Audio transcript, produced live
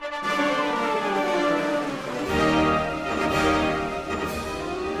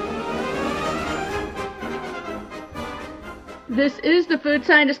This is the Food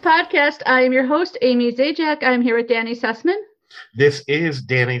Scientist Podcast. I am your host, Amy Zajac. I'm here with Danny Sussman. This is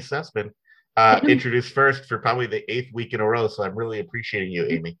Danny Sussman, introduced first for probably the 8th week in a row, so I'm really appreciating you,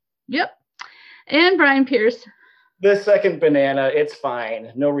 Amy. Yep. And Brian Pierce. The second banana, it's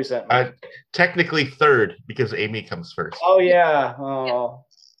fine. No resentment. Technically third, because Amy comes first. Oh, yeah. Oh.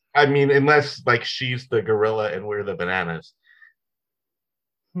 I mean, unless, like, she's the gorilla and we're the bananas.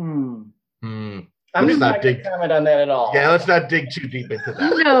 I'm just not going to comment on that at all. Yeah, let's not dig too deep into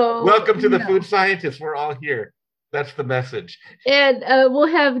that. No. Welcome to the Food Scientists. We're all here. That's the message. And we'll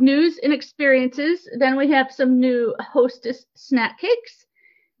have news and experiences. Then we have some new Hostess snack cakes.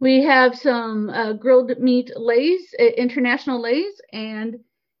 We have some grilled meat Lay's, international Lay's, and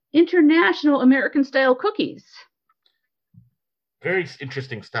international American-style cookies. Very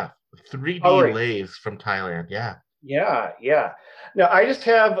interesting stuff. 3D Lay's from Thailand, yeah. Yeah. Now, I just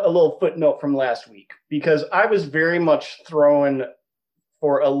have a little footnote from last week because I was very much thrown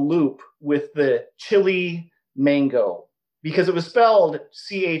for a loop with the chili mango because it was spelled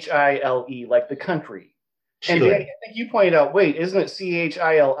Chile, like the country. Chile. And Danny, I think you pointed out, wait, isn't it Chili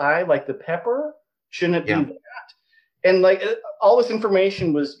like the pepper? Shouldn't it be that? And like all this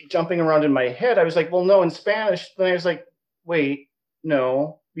information was jumping around in my head. I was like, well, no, in Spanish. Then I was like, wait,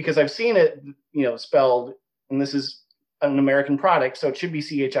 no, because I've seen it, spelled, and this is an American product, so it should be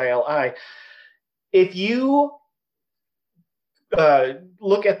Chili. If you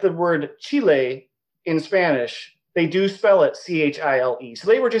look at the word Chile in Spanish, they do spell it Chile. So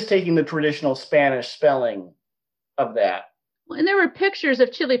they were just taking the traditional Spanish spelling of that. And there were pictures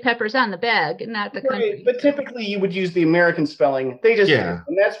of chili peppers on the bag, not the country. Right, but typically you would use the American spelling. They just and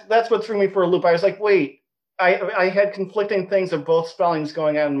that's what threw me for a loop. I was like, wait, I had conflicting things of both spellings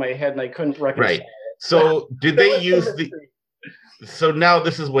going on in my head, and I couldn't reconcile. Right. So did they use the? So now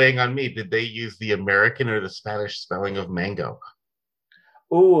this is weighing on me. Did they use the American or the Spanish spelling of mango?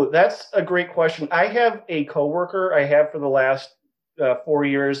 Oh, that's a great question. I have a coworker I have for the last 4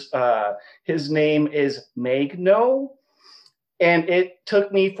 years. His name is Magno, and it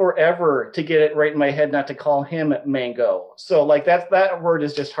took me forever to get it right in my head not to call him Mango. So like that word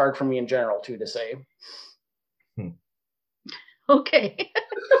is just hard for me in general too to say. Okay.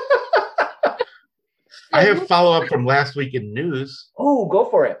 I have follow-up from last week in news. Oh, go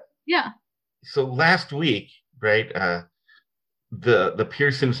for it. Yeah. So last week, right, the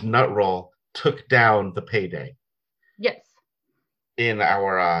Pearson's Nut Roll took down the Payday. Yes. In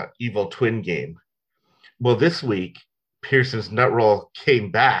our Evil Twin game. Well, this week, Pearson's Nut Roll came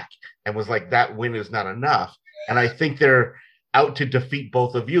back and was like, that win is not enough. And I think they're out to defeat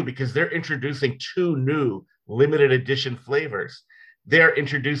both of you because they're introducing 2 new limited edition flavors. They're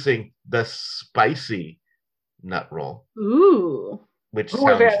introducing the spicy nut roll. Ooh. Which Who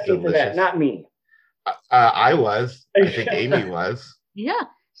sounds was asking delicious. for that? Not me. I was. I think Amy was. Yeah.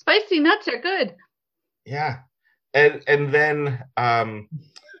 Spicy nuts are good. Yeah. And then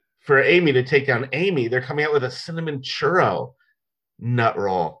for Amy to take down Amy, they're coming out with a cinnamon churro nut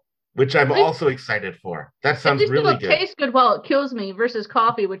roll, which I'm also excited for. That sounds really good. It tastes good while it kills me versus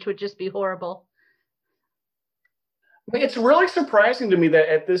coffee, which would just be horrible. It's really surprising to me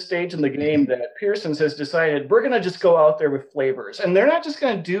that at this stage in the game that Pearson's has decided we're going to just go out there with flavors. And they're not just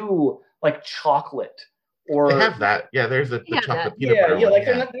going to do like chocolate or... They have that. Yeah, there's the chocolate peanut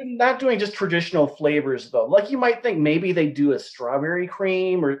butter. They're not doing just traditional flavors, though. Like you might think maybe they do a strawberry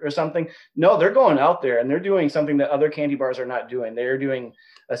cream or something. No, they're going out there and they're doing something that other candy bars are not doing. They're doing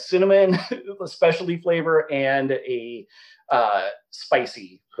a cinnamon, a specialty flavor, and a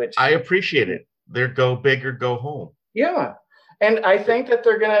spicy. Which I appreciate it. They're go big or go home. Yeah. And I think that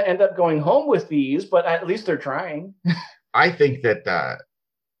they're going to end up going home with these, but at least they're trying. I think that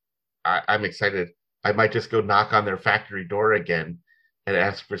I'm excited. I might just go knock on their factory door again and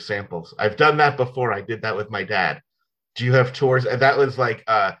ask for samples. I've done that before. I did that with my dad. Do you have tours? And that was like,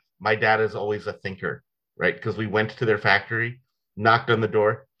 my dad is always a thinker, right? Because we went to their factory, knocked on the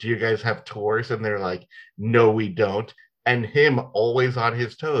door. Do you guys have tours? And they're like, no, we don't. And him always on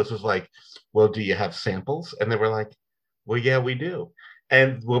his toes was like, well, do you have samples? And they were like, well, yeah, we do.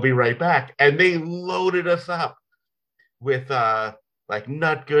 And we'll be right back. And they loaded us up with like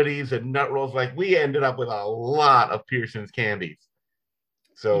nut goodies and nut rolls. Like we ended up with a lot of Pearson's candies.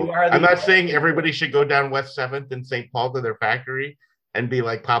 So I'm not saying everybody should go down West 7th in St. Paul to their factory and be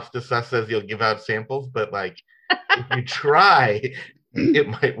like, Pops DeSuss says you'll give out samples. But like, if you try, it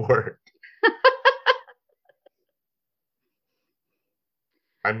might work.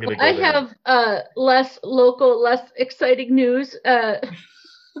 I'm gonna go I have less local, less exciting news. DiGiorno,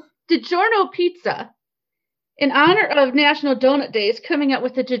 in honor of National Donut Day, is coming out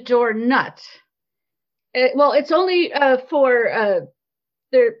with the DiGiorno nut. Well, it's only for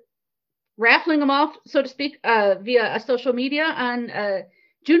they're raffling them off, so to speak, via a social media on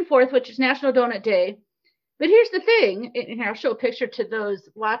June 4th, which is National Donut Day. But here's the thing, and here I'll show a picture to those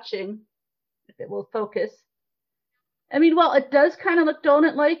watching, if it will focus. I mean, while it does kind of look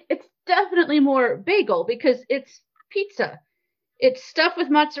donut-like, it's definitely more bagel because it's pizza. It's stuffed with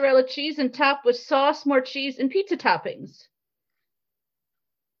mozzarella cheese and topped with sauce, more cheese, and pizza toppings.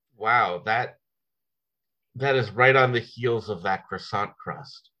 Wow, that is right on the heels of that croissant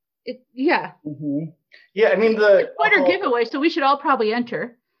crust. Yeah. Mm-hmm. Yeah, I mean it's quite our giveaway, so we should all probably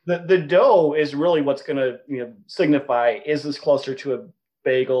enter. The dough is really what's going to signify, is this closer to a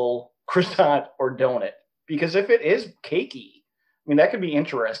bagel, croissant, or donut? Because if it is cakey, I mean, that could be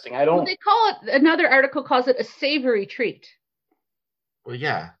interesting. I don't. Well, they call it. Another article calls it a savory treat. Well,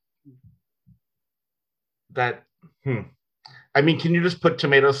 yeah. That. I mean, can you just put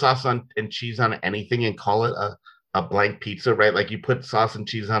tomato sauce on and cheese on anything and call it a blank pizza, right? Like you put sauce and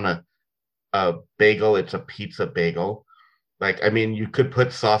cheese on a bagel, it's a pizza bagel. Like, I mean, you could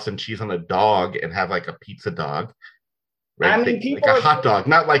put sauce and cheese on a dog and have like a pizza dog, right? I mean, like a hot dog,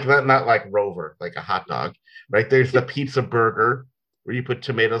 not like Rover, like a hot dog, right? There's the pizza burger where you put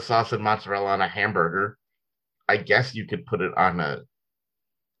tomato sauce and mozzarella on a hamburger. I guess you could put it on a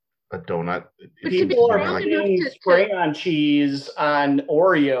donut. People are putting spray-on cheese on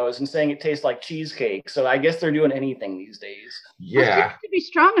Oreos and saying it tastes like cheesecake. So I guess they're doing anything these days. Yeah. It has to be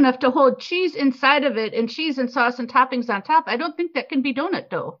strong enough to hold cheese inside of it and cheese and sauce and toppings on top. I don't think that can be donut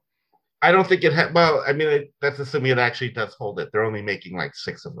dough. I don't think it well, I mean, that's assuming it actually does hold it. They're only making like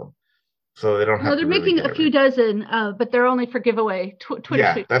 6 of them. So they don't have to. No, they're making a few dozen, but they're only for giveaway. Twitter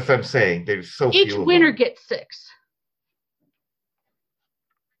yeah, that's what I'm saying. There's so few. Each winner gets 6.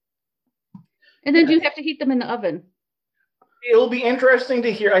 And then you have to heat them in the oven. It'll be interesting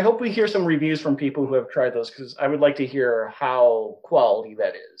to hear. I hope we hear some reviews from people who have tried those, because I would like to hear how quality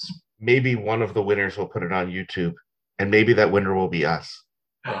that is. Maybe one of the winners will put it on YouTube, and maybe that winner will be us.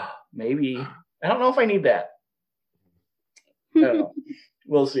 Maybe. I don't know if I need that. I don't know.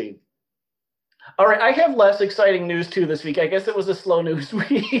 We'll see. All right, I have less exciting news too this week. I guess it was a slow news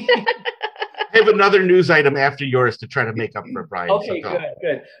week. I have another news item after yours to try to make up for Brian. Okay, so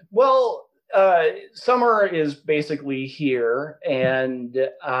good. Well, summer is basically here, and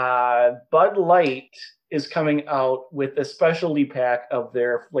Bud Light is coming out with a specialty pack of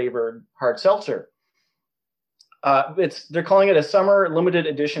their flavored hard seltzer. They're calling it a summer limited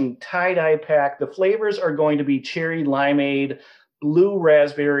edition tie-dye pack. The flavors are going to be cherry limeade, blue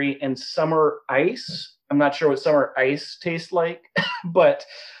raspberry, and summer ice. I'm not sure what summer ice tastes like, but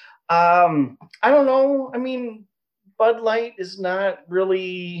I don't know. I mean, Bud Light is not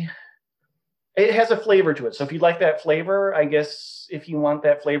really. It has a flavor to it. So if you like that flavor, I guess if you want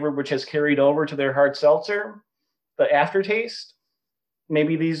that flavor, which has carried over to their hard seltzer, the aftertaste,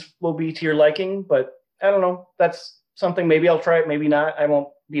 maybe these will be to your liking, but I don't know. That's something. Maybe I'll try it. Maybe not. I won't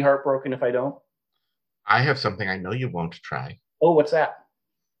be heartbroken if I don't. I have something I know you won't try. Oh, what's that?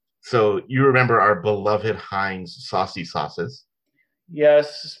 So you remember our beloved Heinz saucy sauces?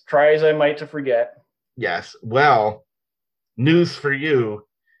 Yes. Try as I might to forget. Yes. Well, news for you.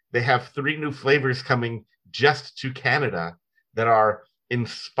 They have 3 new flavors coming just to Canada that are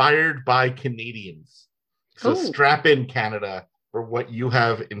inspired by Canadians. So strap in, Canada, for what you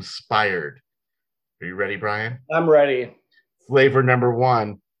have inspired. Are you ready, Brian? I'm ready. Flavor number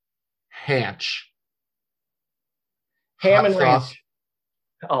 1, Hanch. Ham and ranch.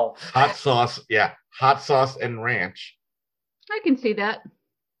 Oh. Hot sauce. Yeah. Hot sauce and ranch. I can see that.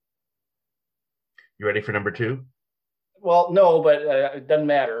 You ready for number 2? Well, no, but it doesn't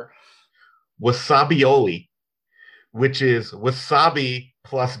matter. Wasabioli, which is wasabi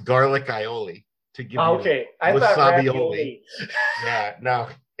plus garlic aioli to give you I wasabioli. Yeah, no,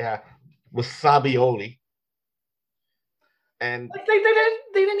 yeah, wasabioli. And like they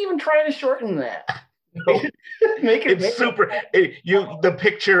didn't even try to shorten that. No. It's super. The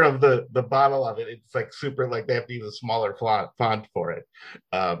picture of the bottle of it, it's like super. Like they have to use a smaller font for it.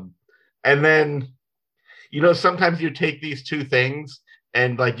 And then, sometimes you take these 2 things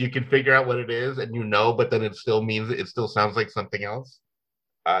and like you can figure out what it is, and but then it still means it still sounds like something else.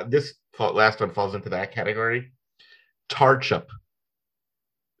 This last one falls into that category. Tarchup,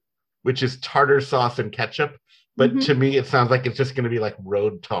 which is tartar sauce and ketchup, but to me it sounds like it's just going to be like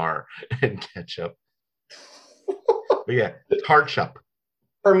road tar and ketchup. But yeah, Tarchup.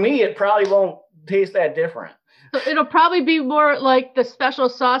 For me, it probably won't taste that different. So it'll probably be more like the special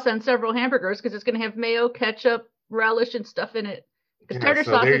sauce on several hamburgers because it's going to have mayo, ketchup, relish, and stuff in it. Because tartar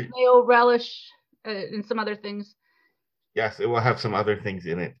sauce is mayo, relish, and some other things. Yes, it will have some other things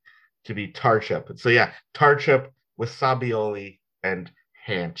in it. to be tarchup. So yeah, tarchup, wasabioli, and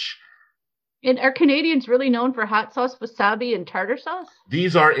hanch. And are Canadians really known for hot sauce, wasabi, and tartar sauce?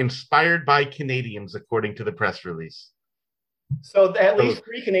 These are inspired by Canadians, according to the press release. So at least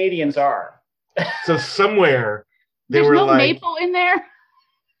 3 Canadians are. So somewhere There's no maple in there.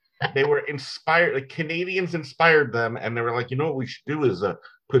 They were inspired. Like Canadians inspired them, and they were like, you know what we should do is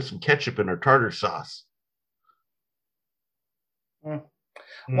put some ketchup in our tartar sauce.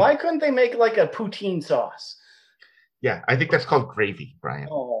 Why couldn't they make like a poutine sauce? Yeah, I think that's called gravy, Brian.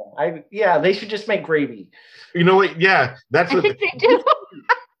 Oh, they should just make gravy. You know what? Yeah, that's what they do.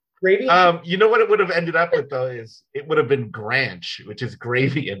 Gravy? You know what it would have ended up with though is it would have been granch, which is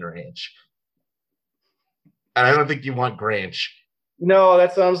gravy and ranch. And I don't think you want granch. No,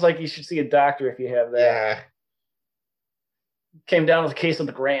 that sounds like you should see a doctor if you have that. Yeah. Came down with a case of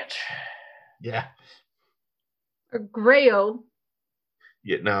the granch. Yeah. Or Grayo.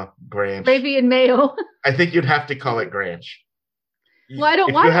 Yeah, no, granch. Gravy and mayo. I think you'd have to call it granch. Well, I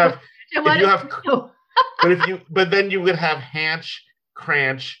don't want to. But then you would have hanch,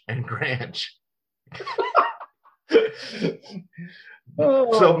 cranch, and granch.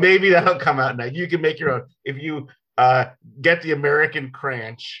 So maybe that'll come out now. You can make your own. If you get the American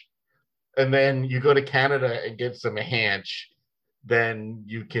cranch, and then you go to Canada and get some hanch, then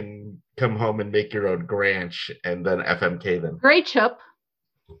you can come home and make your own granch, and then FMK them. Great chup.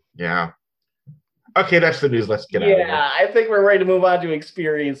 Yeah. Okay, that's the news. Let's get out of here. Yeah, I think we're ready to move on to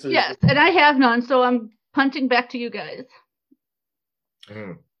experiences. Yes, and I have none, so I'm punting back to you guys.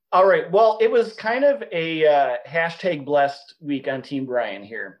 All right. Well, it was kind of a hashtag blessed week on Team Brian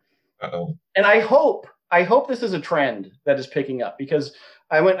here. Uh-oh. And I hope this is a trend that is picking up, because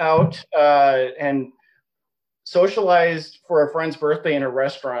I went out and socialized for a friend's birthday in a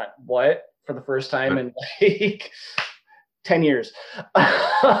restaurant. For the first time in like 10 years.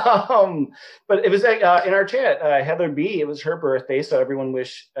 But it was in our chat, Heather B, it was her birthday. So everyone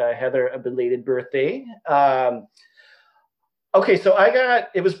wish Heather a belated birthday. Okay, so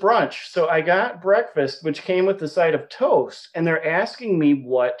it was brunch. So I got breakfast, which came with the side of toast. And they're asking me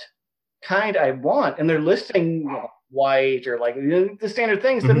what kind I want. And they're listing white or like the standard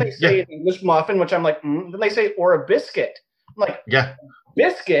things. Then they say an English muffin, which I'm like, Then they say, or a biscuit. I'm like, yeah,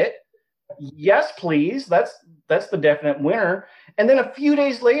 biscuit? Yes, please. That's the definite winner. And then a few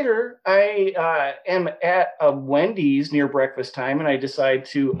days later, I am at a Wendy's near breakfast time, and I decide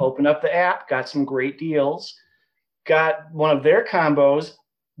to open up the app, got some great deals, got one of their combos.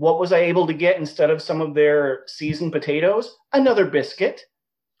 What was I able to get instead of some of their seasoned potatoes? Another biscuit.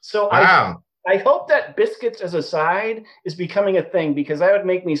 So wow. I hope that biscuits as a side is becoming a thing, because that would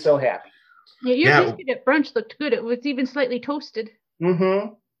make me so happy. Yeah, your biscuit at brunch looked good. It was even slightly toasted.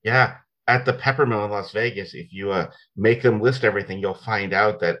 Mm-hmm. Yeah. At the Peppermill in Las Vegas, if you make them list everything, you'll find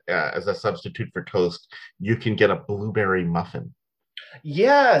out that as a substitute for toast, you can get a blueberry muffin.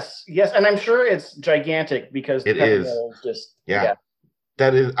 Yes. And I'm sure it's gigantic because it is just That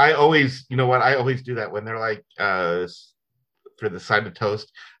is. I always do that when they're like for the side of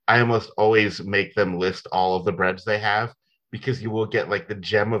toast. I almost always make them list all of the breads they have, because you will get like the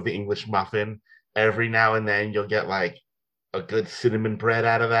gem of the English muffin. Every now and then you'll get like a good cinnamon bread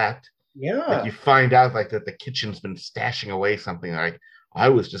out of that. Yeah. Like you find out like that the kitchen's been stashing away something. Like I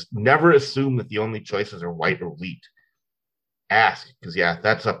was just never assume that the only choices are white or wheat. Ask, because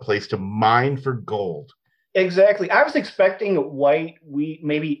that's a place to mine for gold. Exactly. I was expecting white wheat,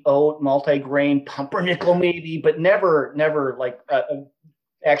 maybe oat, multigrain, pumpernickel, maybe, but never like a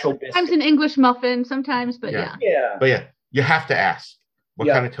actual biscuit. Sometimes an English muffin, sometimes, but yeah. But yeah, you have to ask, what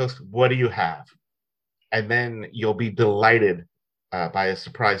kind of toast? What do you have? And then you'll be delighted by a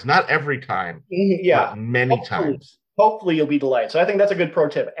surprise. Not every time, but many times. Hopefully you'll be delighted. So I think that's a good pro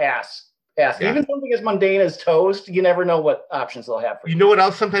tip. Ask. Yeah. Even something as mundane as toast, you never know what options they'll have for you. You know what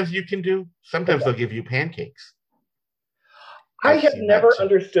else sometimes you can do? Sometimes they'll give you pancakes. I have never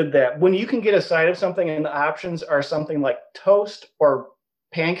understood that. When you can get a side of something and the options are something like toast or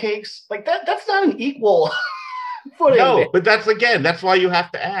pancakes, like that's not an equal footing. No, but that's why you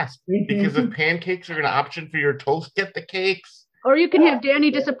have to ask. Because if pancakes are an option for your toast, get the cakes. Or you can have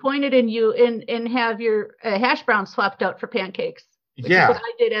Danny disappointed in you and have your hash browns swapped out for pancakes. Which is what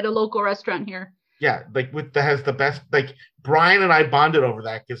I did at a local restaurant here. Yeah, like has the best. Like Brian and I bonded over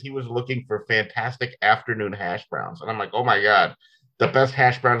that because he was looking for fantastic afternoon hash browns, and I'm like, oh my god, the best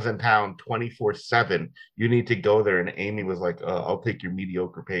hash browns in town, 24/7. You need to go there. And Amy was like, I'll take your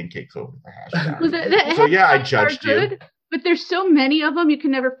mediocre pancakes over the hash browns. I judged you. But there's so many of them, you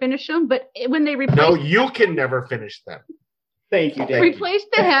can never finish them. But when they replace, you can never finish them. Thank you, Dave. Replace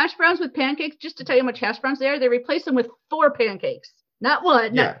the hash browns with pancakes. Just to tell you how much hash browns they replace them with 4 pancakes. Not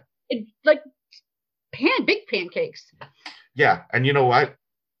one. Yeah. It's like big pancakes. Yeah, and you know what?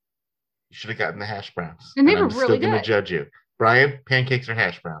 You should have gotten the hash browns. And they were I'm really still going to good. judge you. Brian, pancakes or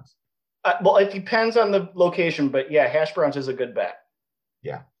hash browns? Well, it depends on the location, but yeah, hash browns is a good bet.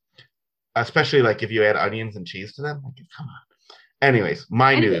 Yeah. Especially like if you add onions and cheese to them. Like, come on. Anyways,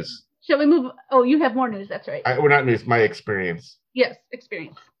 my news. Shall we move? Oh, you have more news. That's right. We're not news, my experience. Yes,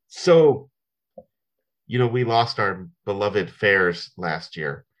 experience. So, we lost our beloved fairs last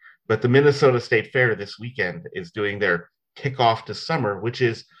year, but the Minnesota State Fair this weekend is doing their kickoff to summer, which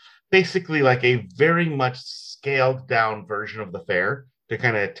is basically like a very much scaled down version of the fair to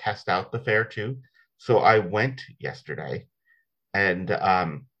kind of test out the fair too. So I went yesterday, and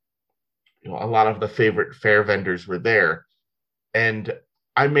a lot of the favorite fair vendors were there, and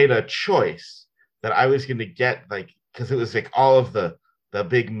I made a choice that I was going to get, like, because it was like all of the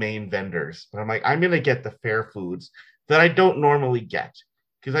big main vendors, but I'm like, I'm going to get the fair foods that I don't normally get,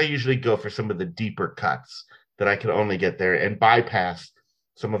 because I usually go for some of the deeper cuts that I can only get there and bypass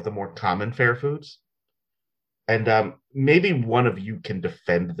some of the more common fair foods. And maybe one of you can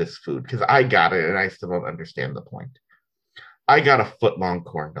defend this food, because I got it and I still don't understand the point. I got a foot-long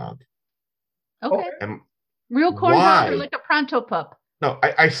corn dog. Okay. And real corn dog or like a pronto pup? No,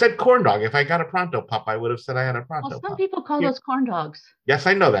 I said corn dog. If I got a pronto pup, I would have said I had a pronto pup. Some people call those corn dogs. Yes,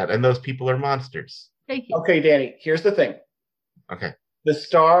 I know that. And those people are monsters. Thank you. Okay, Danny, here's the thing. Okay.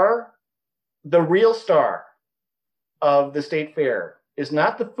 The real star of the state fair is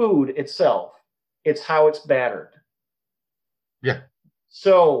not the food itself. It's how it's battered. Yeah.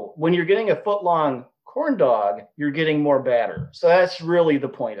 So when you're getting a foot-long corn dog, you're getting more batter. So that's really the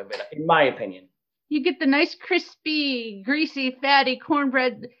point of it, in my opinion. You get the nice, crispy, greasy, fatty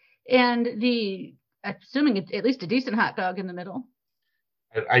cornbread and assuming it's at least a decent hot dog in the middle.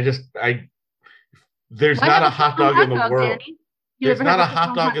 There's not a hot dog in the world. Danny? There's not a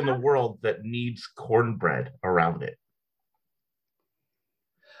hot dog in the world that needs cornbread around it.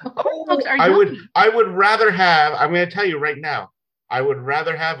 I would rather have, I'm going to tell you right now, I would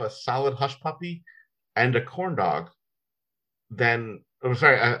rather have a solid hush puppy and a corn dog than,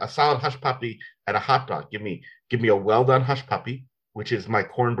 a solid hush puppy and a hot dog. Give me a well done hush puppy, which is my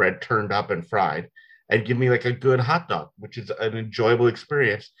cornbread turned up and fried, and give me like a good hot dog, which is an enjoyable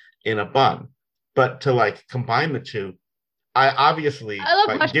experience in a bun. But to like combine the two, I love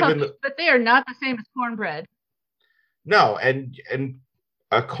hush puppies, but they are not the same as cornbread. No, and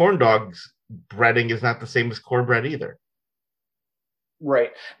a corn dog's breading is not the same as cornbread either.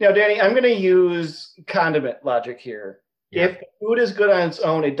 Right. Now, Danny, I'm going to use condiment logic here. Yeah. If the food is good on its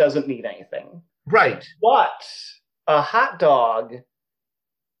own, it doesn't need anything. Right. But a hot dog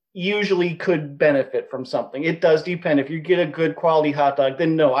usually could benefit from something. It does depend. If you get a good quality hot dog,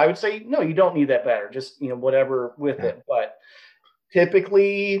 then no, I would say, no, you don't need that batter. Just, whatever with it. But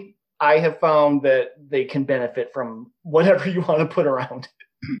typically, I have found that they can benefit from whatever you want to put around.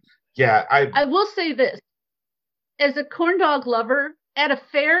 Yeah. I will say this. As a corn dog lover, at a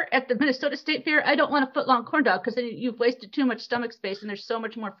fair, at the Minnesota State Fair, I don't want a foot-long corn dog because then you've wasted too much stomach space and there's so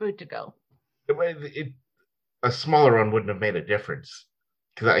much more food to go. A smaller one wouldn't have made a difference.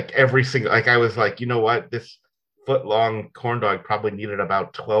 Because I was like, you know what? This foot-long corn dog probably needed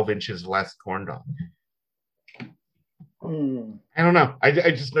about 12 inches less corn dog. I don't know. I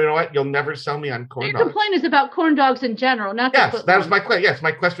just, you know what? You'll never sell me on corn dogs. Your complaint is about corn dogs in general, not the foot-long. That was my question. Yes,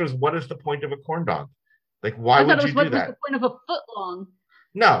 my question was, what is the point of a corn dog? Like, why would you do that? What was the point of a foot long?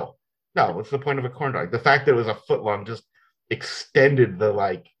 No. What's the point of a corn dog? The fact that it was a foot long just extended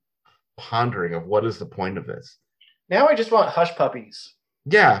the pondering of what is the point of this. Now I just want hush puppies.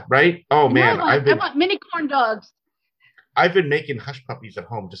 Yeah, right. Oh man, I want mini corn dogs. I've been making hush puppies at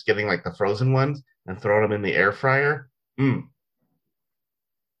home, just getting the frozen ones and throwing them in the air fryer. Maybe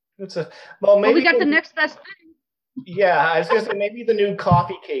we got the next best thing. Yeah, I was gonna say maybe the new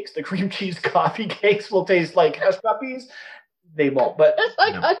coffee cakes, the cream cheese coffee cakes, will taste like hush puppies. They won't, but it's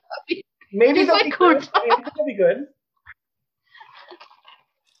like hush puppies. Maybe they'll be good. They'll be good.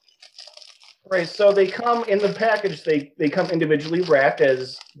 Right, so they come in the package. They come individually wrapped,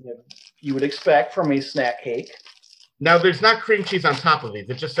 as you would expect from a snack cake. Now, there's not cream cheese on top of these.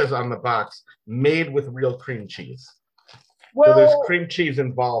 It just says on the box, made with real cream cheese. Well, so there's cream cheese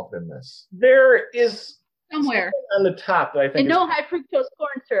involved in this. There is somewhere on the top that I think. And no high fructose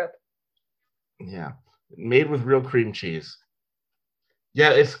corn syrup. Yeah, made with real cream cheese. Yeah,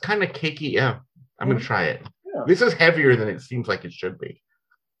 it's kind of cakey. Yeah, I'm gonna try it. Yeah. This is heavier than it seems like it should be.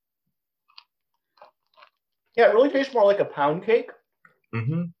 Yeah, it really tastes more like a pound cake.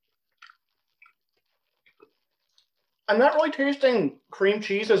 Mm-hmm. I'm not really tasting cream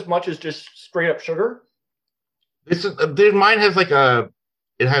cheese as much as just straight up sugar. Mine has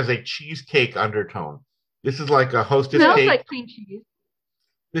it has a cheesecake undertone. This is like a Hostess Smells cake. like cream cheese.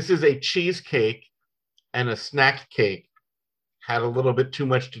 This is a cheesecake and a snack cake. Had a little bit too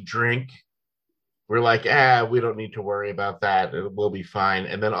much to drink. We're like, we don't need to worry about that. We'll be fine.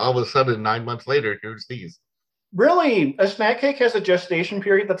 And then all of a sudden, 9 months later, here's these. Really? A snack cake has a gestation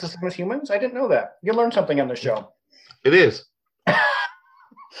period that's the same as humans? I didn't know that. You learned something on the show. It is.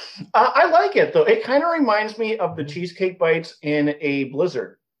 I like it, though. It kind of reminds me of the cheesecake bites in a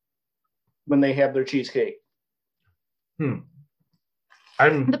Blizzard when they have their cheesecake. The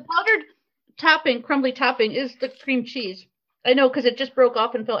powdered topping, crumbly topping, is the cream cheese. I know, because it just broke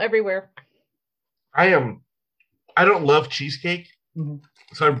off and fell everywhere. I don't love cheesecake,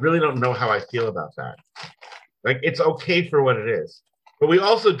 so I really don't know how I feel about that. Like, it's okay for what it is. But we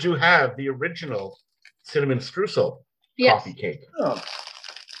also do have the original cinnamon streusel coffee cake. Oh.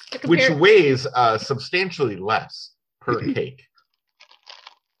 Which weighs substantially less per cake.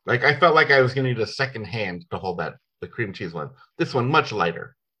 Like, I felt like I was going to need a second hand to hold the cream cheese one. This one, much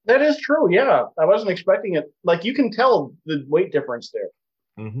lighter. That is true, yeah. I wasn't expecting it. Like, you can tell the weight difference there.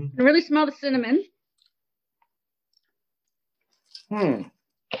 I really smell the cinnamon.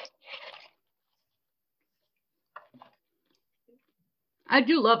 I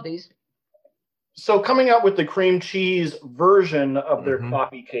do love these. So coming out with the cream cheese version of their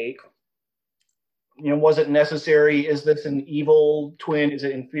coffee cake, was it necessary? Is this an evil twin? Is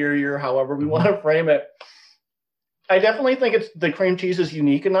it inferior? However we want to frame it. I definitely think the cream cheese is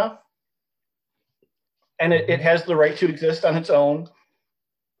unique enough. And it has the right to exist on its own.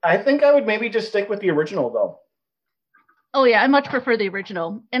 I think I would maybe just stick with the original, though. Oh, yeah, I much prefer the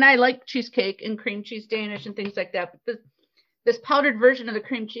original. And I like cheesecake and cream cheese Danish and things like that. But this powdered version of the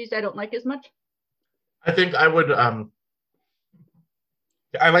cream cheese I don't like as much. I think I would, I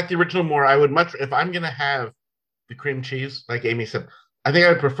like the original more. I would much, if I'm going to have the cream cheese, like Amy said, I think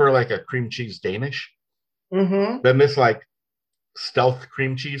I would prefer like a cream cheese Danish than this like stealth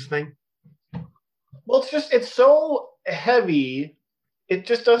cream cheese thing. Well, it's so heavy. It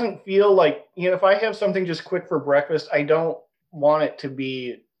just doesn't feel like, if I have something just quick for breakfast, I don't want it to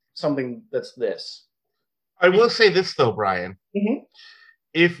be something that's this. I will say this though, Brian.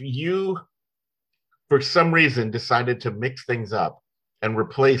 If you, for some reason, decided to mix things up and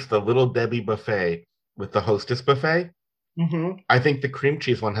replace the Little Debbie buffet with the Hostess buffet, I think the cream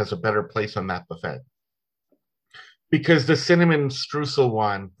cheese one has a better place on that buffet. Because the cinnamon streusel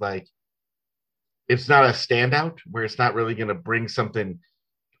one, like, it's not a standout where it's not really going to bring something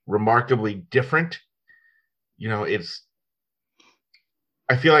remarkably different. I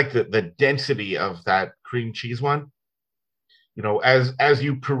feel like the density of that cream cheese one, as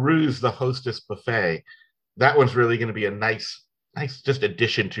you peruse the Hostess buffet, that one's really going to be a nice just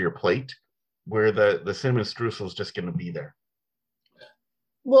addition to your plate, where the cinnamon streusel is just going to be there.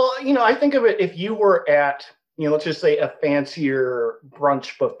 Well, I think of it, if you were at, let's just say a fancier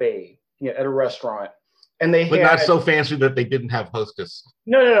brunch buffet, at a restaurant, and they but not so fancy that they didn't have Hostess.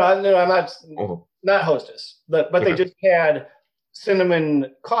 No, I'm not. Not Hostess, but they just had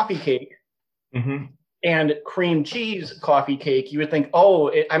cinnamon coffee cake and cream cheese coffee cake. You would think,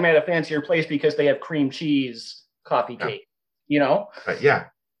 I'm at a fancier place because they have cream cheese coffee cake. Yeah.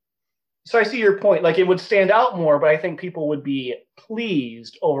 So I see your point. Like, it would stand out more, but I think people would be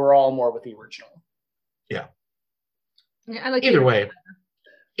pleased overall more with the original. Yeah. I like either way.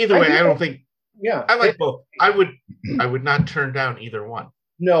 Either way, I don't think. Yeah, I like both. I would not turn down either one.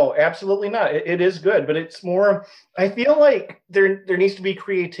 No, absolutely not. It is good, but it's more. I feel like there needs to be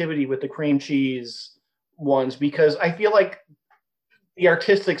creativity with the cream cheese ones, because I feel like the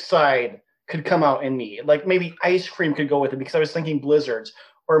artistic side could come out in me. Like, maybe ice cream could go with it, because I was thinking blizzards,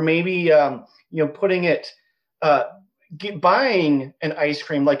 or maybe putting it, buying an ice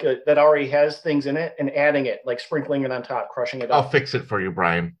cream like that already has things in it and adding it, like sprinkling it on top, crushing it up. I'll fix it for you,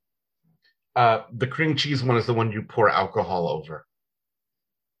 Brian. The cream cheese one is the one you pour alcohol over.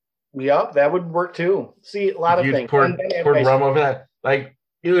 Yep, that would work too. See, a lot of things. Poured rum over that. Like,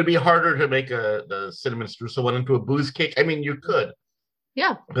 it would be harder to make the cinnamon streusel one into a booze cake. I mean, you could.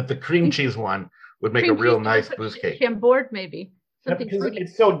 Yeah. But the cream cheese one would make a real nice booze cake. Chambord, maybe. Because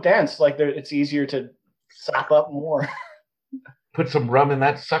it's so dense, like it's easier to sop up more. Put some rum in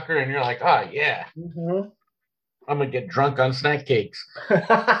that sucker, and you're like, yeah. I'm going to get drunk on snack cakes.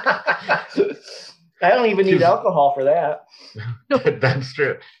 I don't even need alcohol for that. That's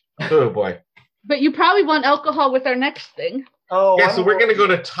true. Oh, boy. But you probably want alcohol with our next thing. Oh, yeah, so we're going to go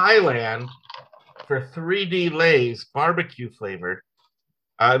to Thailand for 3D Lays, barbecue flavored.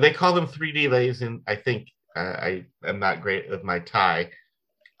 They call them 3D Lays, and I think I am not great with my Thai.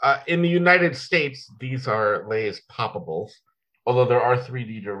 In the United States, these are Lay's Poppables. although there are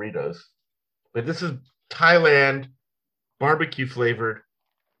 3D Doritos. But this is Thailand barbecue flavored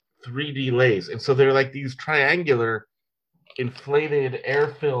 3D Lays. And so they're like these triangular, inflated, air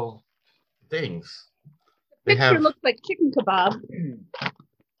filled things. They Picture have, looks like chicken kebab.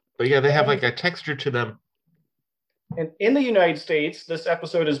 but yeah, they have like a texture to them. And in the United States, this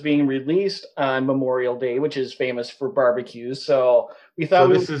episode is being released on Memorial Day, which is famous for barbecues. So we thought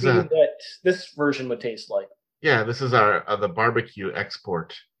we would see what this version would taste like. Yeah, this is our the barbecue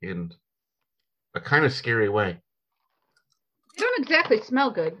export in a kind of scary way. They don't exactly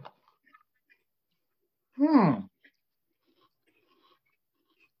smell good. I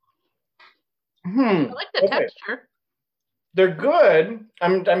like the texture. They're good.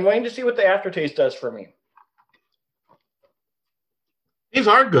 I'm waiting to see what the aftertaste does for me. These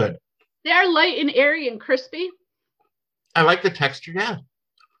are good. They are light and airy and crispy. I like the texture, yeah.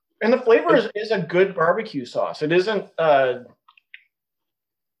 And the flavor is a good barbecue sauce. It isn't it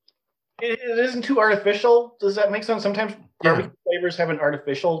isn't too artificial. Does that make sense? Sometimes barbecue flavors have an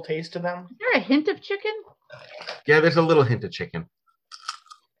artificial taste to them. Is there a hint of chicken? Yeah, there's a little hint of chicken.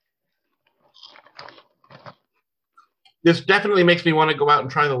 This definitely makes me want to go out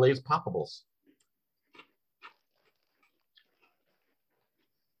and try the Lay's Poppables.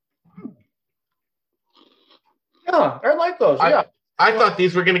 Yeah, I like those. Yeah. I thought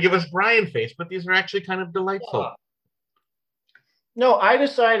these were going to give us Brian face, but these are actually kind of delightful. Yeah. No, I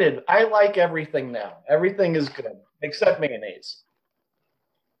decided I like everything now. Everything is good, except mayonnaise.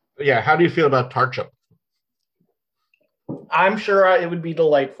 Yeah, how do you feel about Tarchup? I'm sure it would be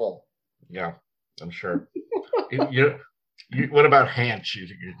delightful. Yeah, I'm sure. What about Hanch?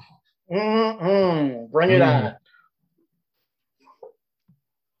 Bring it on.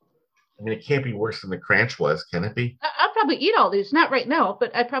 I mean, it can't be worse than the Cranch was, can it be? I'll probably eat all these. Not right now,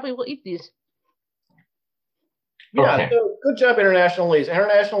 but I probably will eat these. Yeah, okay. So good job, International Lays.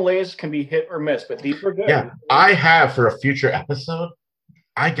 International Lays can be hit or miss, but these were good. Yeah, I have for a future episode,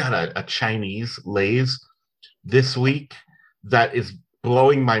 I got a Chinese Lays this week that is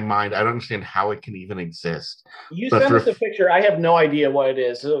blowing my mind. I don't understand how it can even exist. You sent us a picture. I have no idea what it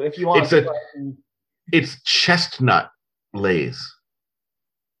is. So if you want it's chestnut Lays.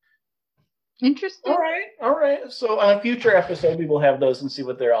 Interesting. All right. So on a future episode, we will have those and see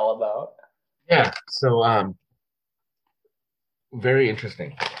what they're all about. Yeah. So very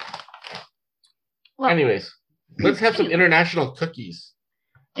interesting. Well, anyways, let's have some international cookies.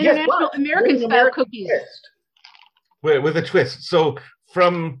 International American style cookies. With a twist. So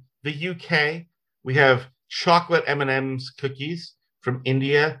from the UK, we have chocolate M&M's cookies. From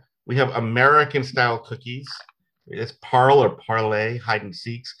India, we have American style cookies. It's Parle or Parlay, hide and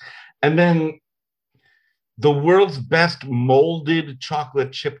seeks. And then the world's best molded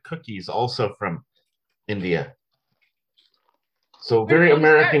chocolate chip cookies, also from India. So very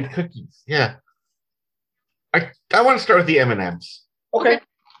American cookies. Yeah. I want to start with the M&Ms. Okay.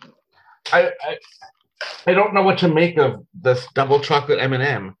 I don't know what to make of this double chocolate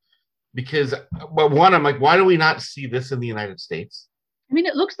M&M because, well, one, I'm like, why do we not see this in the United States? I mean,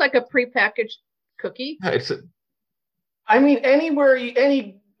 it looks like a prepackaged cookie. Yeah, I mean, anywhere,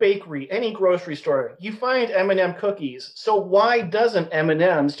 any bakery, any grocery store, you find M&M cookies. So why doesn't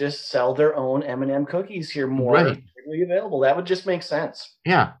M&M's just sell their own M&M cookies here more readily available? That would just make sense.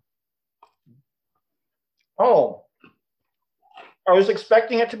 Yeah. Oh, I was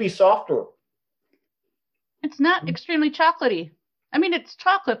expecting it to be softer. It's not extremely chocolatey. I mean, it's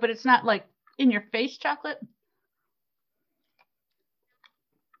chocolate, but it's not like in your face chocolate.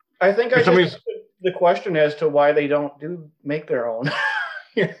 I think I just the question as to why they don't make their own.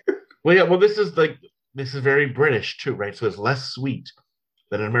 Well, yeah. Well, this is very British too, right? So it's less sweet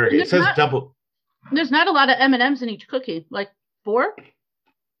than in America. It says double. There's not a lot of M&Ms in each cookie, like 4.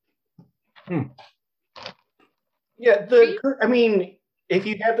 Yeah, I mean, if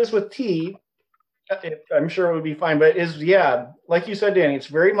you had this with tea, I'm sure it would be fine. But like you said, Danny, it's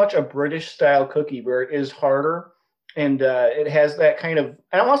very much a British style cookie where it is harder and it has that kind of,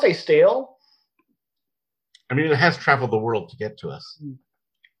 I don't want to say stale. I mean, it has traveled the world to get to us.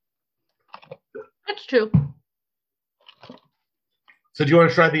 That's true. So do you want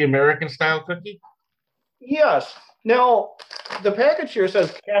to try the American style cookie? Yes. Now, the package here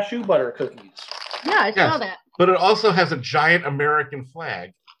says cashew butter cookies. Yeah, I saw that. But it also has a giant American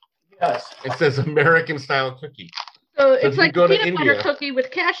flag. Yes. It says American style cookie. So it's like a peanut butter cookie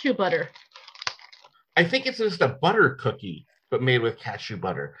with cashew butter. I think it's just a butter cookie, but made with cashew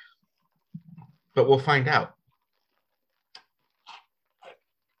butter. But we'll find out.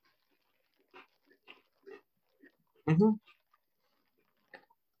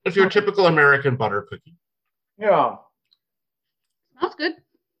 It's your typical American butter cookie. Yeah. That's good.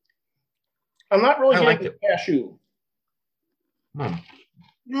 I'm not really I getting liked the cashew. Hmm.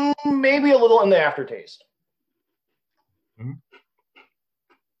 Maybe a little in the aftertaste. Hmm.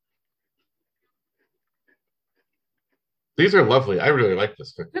 These are lovely. I really like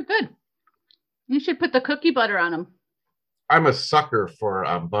this cookie. They're good. You should put the cookie butter on them. I'm a sucker for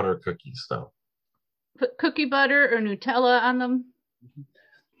butter cookies, though. Put cookie butter or Nutella on them.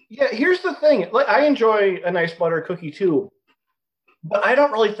 Yeah, here's the thing. Like, I enjoy a nice butter cookie too, but I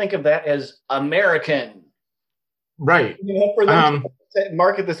don't really think of that as American. Right. You know, for them to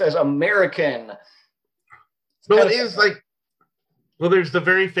market this as American. Well, it is like, well, there's the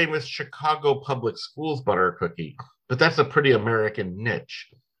very famous Chicago Public Schools butter cookie, but that's a pretty American niche.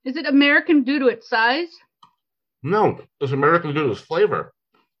 Is it American due to its size? No, it's American due to its flavor.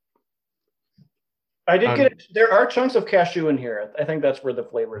 I did get it. There are chunks of cashew in here. I think that's where the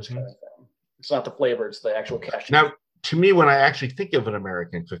flavor is coming from. It's not the flavor, it's the actual cashew. Now, to me, when I actually think of an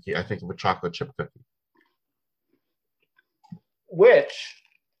American cookie, I think of a chocolate chip cookie.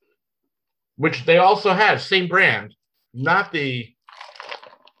 Which they also have, same brand, not the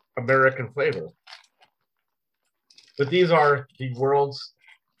American flavor. But these are the world's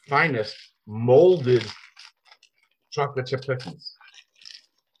finest molded chocolate chip cookies.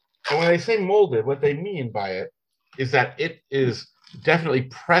 And when they say molded, what they mean by it is that it is definitely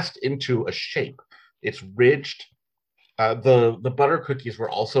pressed into a shape. It's ridged. The butter cookies were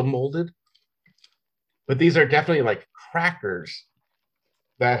also molded, but these are definitely like crackers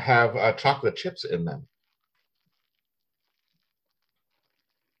that have chocolate chips in them.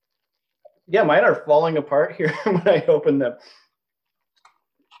 Yeah, mine are falling apart here when I open them.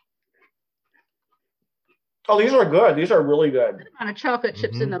 Oh, these are good. These are really good. Good amount of chocolate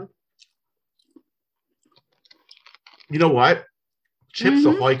chips in them. You know what? Chips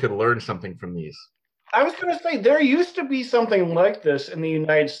Ahoy could learn something from these. I was going to say, there used to be something like this in the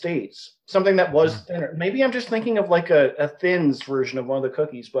United States. Something that was thinner. Maybe I'm just thinking of like a Thins version of one of the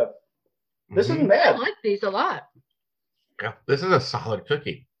cookies, but this isn't bad. I like these a lot. Yeah, this is a solid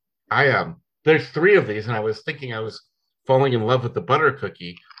cookie. There's 3 of these, and I was thinking I was falling in love with the butter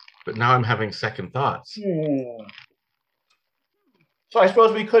cookie, but now I'm having second thoughts. So I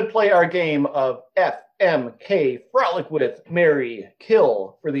suppose we could play our game of FMK, Frolic with, Marry,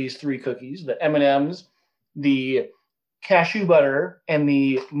 Kill for these 3 cookies, the M&Ms, the cashew butter, and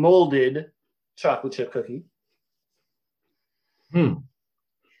the molded chocolate chip cookie. I'm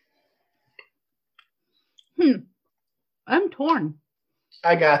torn.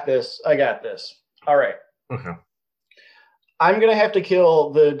 I got this. All right. Okay. I'm going to have to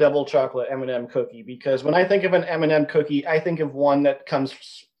kill the double chocolate M&M cookie because when I think of an M&M cookie, I think of one that comes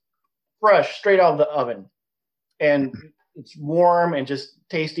fresh, straight out of the oven. And it's warm and just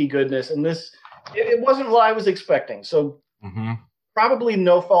tasty goodness. And this, it wasn't what I was expecting. So probably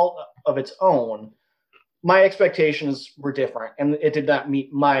no fault of its own. My expectations were different and it did not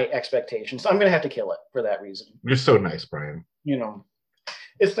meet my expectations. So I'm going to have to kill it for that reason. You're so nice, Brian. You know,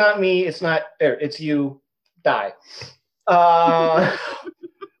 it's not me. It's not, it's you. Die. I'm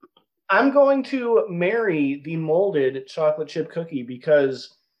going to marry the molded chocolate chip cookie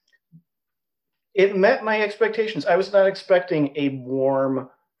because it met my expectations. I was not expecting a warm,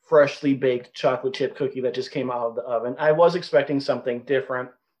 freshly baked chocolate chip cookie that just came out of the oven. I was expecting something different.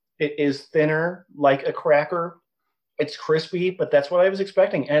 It is thinner, like a cracker. It's crispy, but that's what I was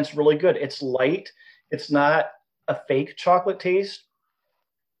expecting, and it's really good. It's light. It's not a fake chocolate taste.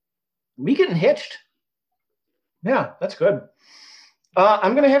 Me getting hitched. Yeah, that's good.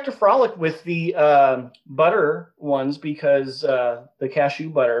 I'm going to have to frolic with the butter ones because the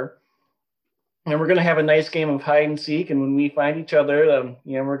cashew butter. And we're going to have a nice game of hide and seek. And when we find each other,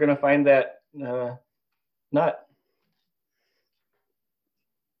 we're going to find that nut.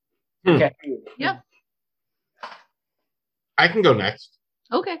 Cashew. Yep. I can go next.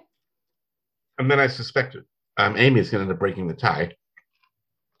 Okay. And then I suspect Amy's going to end up breaking the tie.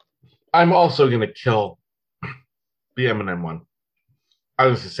 I'm also going to kill the M&M one. I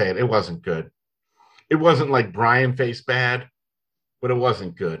was just saying, it wasn't good. It wasn't like Brian face bad, but it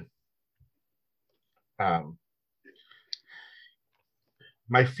wasn't good.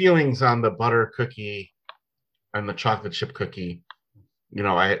 My feelings on the butter cookie and the chocolate chip cookie,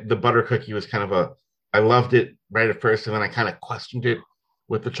 the butter cookie was kind of I loved it right at first, and then I kind of questioned it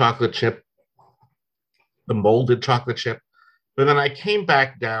with the chocolate chip, the molded chocolate chip. But then I came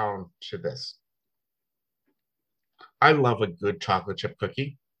back down to this. I love a good chocolate chip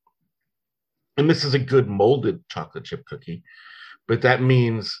cookie. And this is a good molded chocolate chip cookie. But that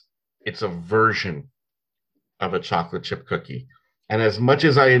means it's a version of a chocolate chip cookie. And as much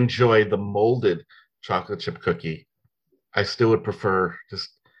as I enjoy the molded chocolate chip cookie, I still would prefer just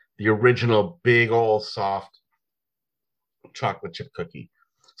the original big old soft chocolate chip cookie.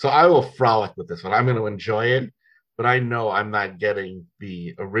 So I will frolic with this one. I'm going to enjoy it, but I know I'm not getting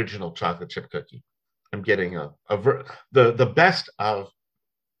the original chocolate chip cookie. I'm getting the best of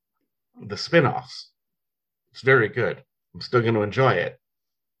the spin-offs. It's very good. I'm still going to enjoy it,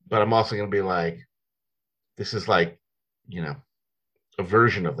 but I'm also going to be like, this is like, you know, a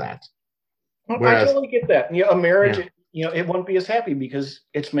version of that. I totally get that. A marriage, yeah. It won't be as happy because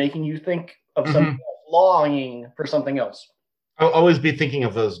it's making you think of something else, longing for something else. I'll always be thinking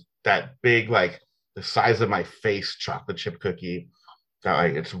of that big, like the size of my face chocolate chip cookie. That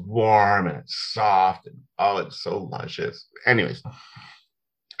like it's warm and it's soft and oh, it's so luscious. Anyways,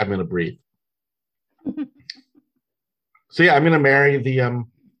 I'm gonna breathe. So yeah, I'm gonna marry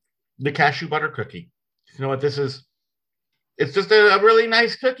the cashew butter cookie. You know what this is? It's just a really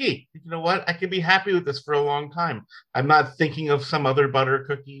nice cookie. You know what? I can be happy with this for a long time. I'm not thinking of some other butter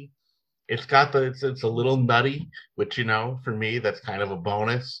cookie. It's got it's a little nutty, which for me that's kind of a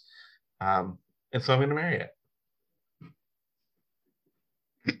bonus. And so I'm going to marry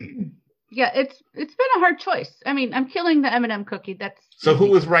it. Yeah, it's been a hard choice. I mean, I'm killing the M&M cookie. That's so. Who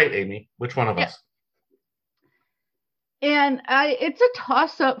was right, Amy? Which one of us? And it's a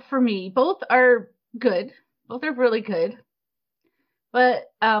toss up for me. Both are good. Both are really good.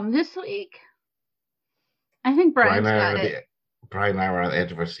 But this week, I think Brian's got it. Brian and I were on the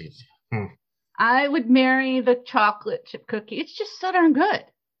edge of our seats. I would marry the chocolate chip cookie. It's just so darn good.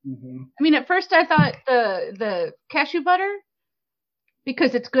 Mm-hmm. I mean, at first I thought the cashew butter,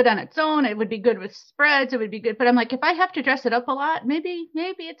 because it's good on its own, it would be good with spreads, it would be good. But I'm like, if I have to dress it up a lot, maybe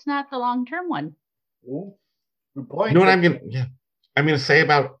it's not the long-term one. Ooh, good point. You know what I'm gonna say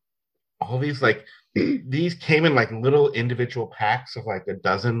about all these, like these came in like little individual packs of like a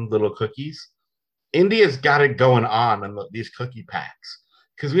dozen little cookies. India's got it going on these cookie packs.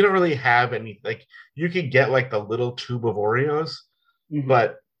 Because we don't really have any, like, you could get like the little tube of Oreos,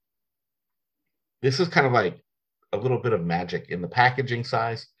 but this is kind of like a little bit of magic in the packaging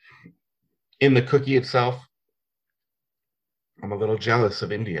size, in the cookie itself. I'm a little jealous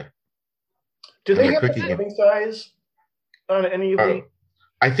of India. Do they have a serving size on any of these?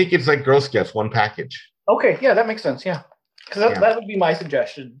 I think it's like Girl Scouts, one package. Okay, yeah, that makes sense, yeah. Because that would be my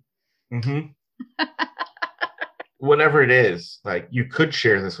suggestion. Mm-hmm. Whatever it is, like you could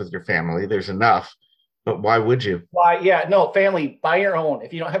share this with your family. There's enough, but why would you? Why? Yeah, no, family, buy your own.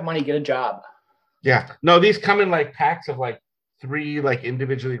 If you don't have money, get a job. Yeah, no, these come in like packs of like 3 like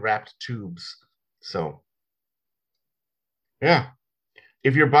individually wrapped tubes. So, yeah,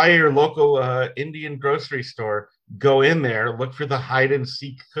 if you're by your local Indian grocery store, go in there, look for the hide and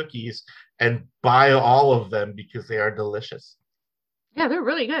seek cookies, and buy all of them because they are delicious. Yeah, they're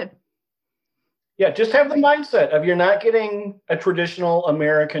really good. Yeah, just have the mindset of you're not getting a traditional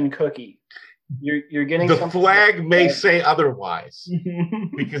American cookie. You're getting the flag may say otherwise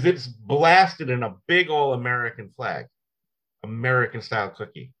because it's blasted in a big old American flag, American style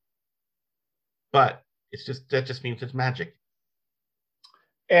cookie. But that just means it's magic.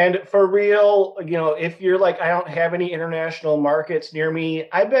 And for real, if you're like, I don't have any international markets near me,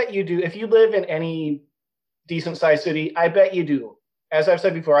 I bet you do. If you live in any decent sized city, I bet you do. As I've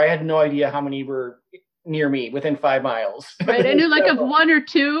said before, I had no idea how many were near me within 5 miles. Right. I knew like of 1 or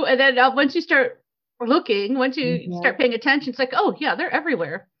 2. And then once you start looking, once you start paying attention, it's like, oh, yeah, they're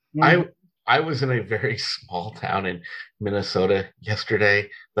everywhere. I was in a very small town in Minnesota yesterday.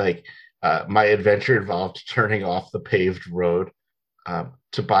 Like my adventure involved turning off the paved road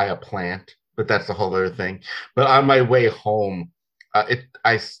to buy a plant. But that's a whole other thing. But on my way home,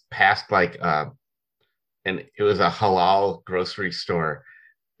 I passed like... and it was a halal grocery store,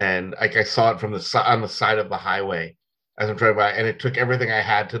 and like I saw it from on the side of the highway as I'm driving by, and it took everything I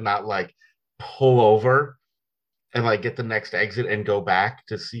had to not like pull over and like get the next exit and go back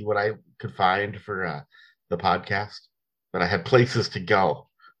to see what I could find for the podcast. But I had places to go.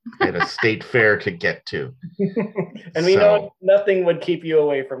 I had a state fair to get to, and we know nothing would keep you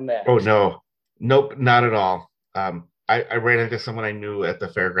away from that. Oh no, nope, not at all. I ran into someone I knew at the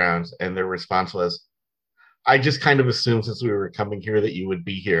fairgrounds, and their response was, I just kind of assumed since we were coming here that you would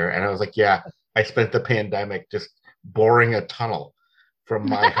be here. And I was like, yeah, I spent the pandemic just boring a tunnel from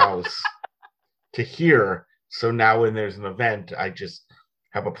my house to here. So now when there's an event, I just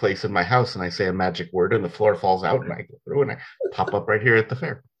have a place in my house and I say a magic word and the floor falls out and I go through and I pop up right here at the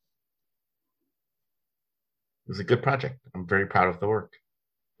fair. It was a good project. I'm very proud of the work.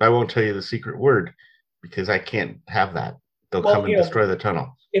 But I won't tell you the secret word because I can't have that. They'll come and destroy the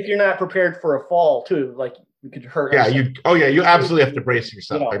tunnel. If you're not prepared for a fall too, like We could hurt. Yeah, ourselves. you absolutely have to brace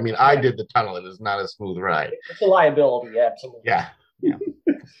yourself. You know, I mean, I did the tunnel. It is not a smooth ride. It's a liability, absolutely. Yeah.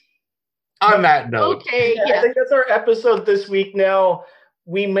 On that note. Okay, I think that's our episode this week. Now,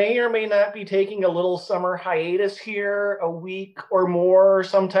 we may or may not be taking a little summer hiatus here, a week or more,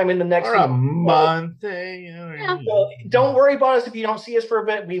 sometime in the next Or a week. month. So don't worry about us if you don't see us for a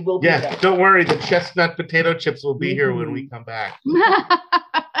bit. We will be back. Don't worry. The chestnut potato chips will be here when we come back.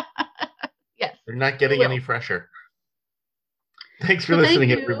 Yes. They're not getting any fresher. Thanks for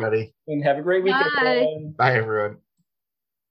listening, everybody. And have a great weekend. Bye. Bye, everyone.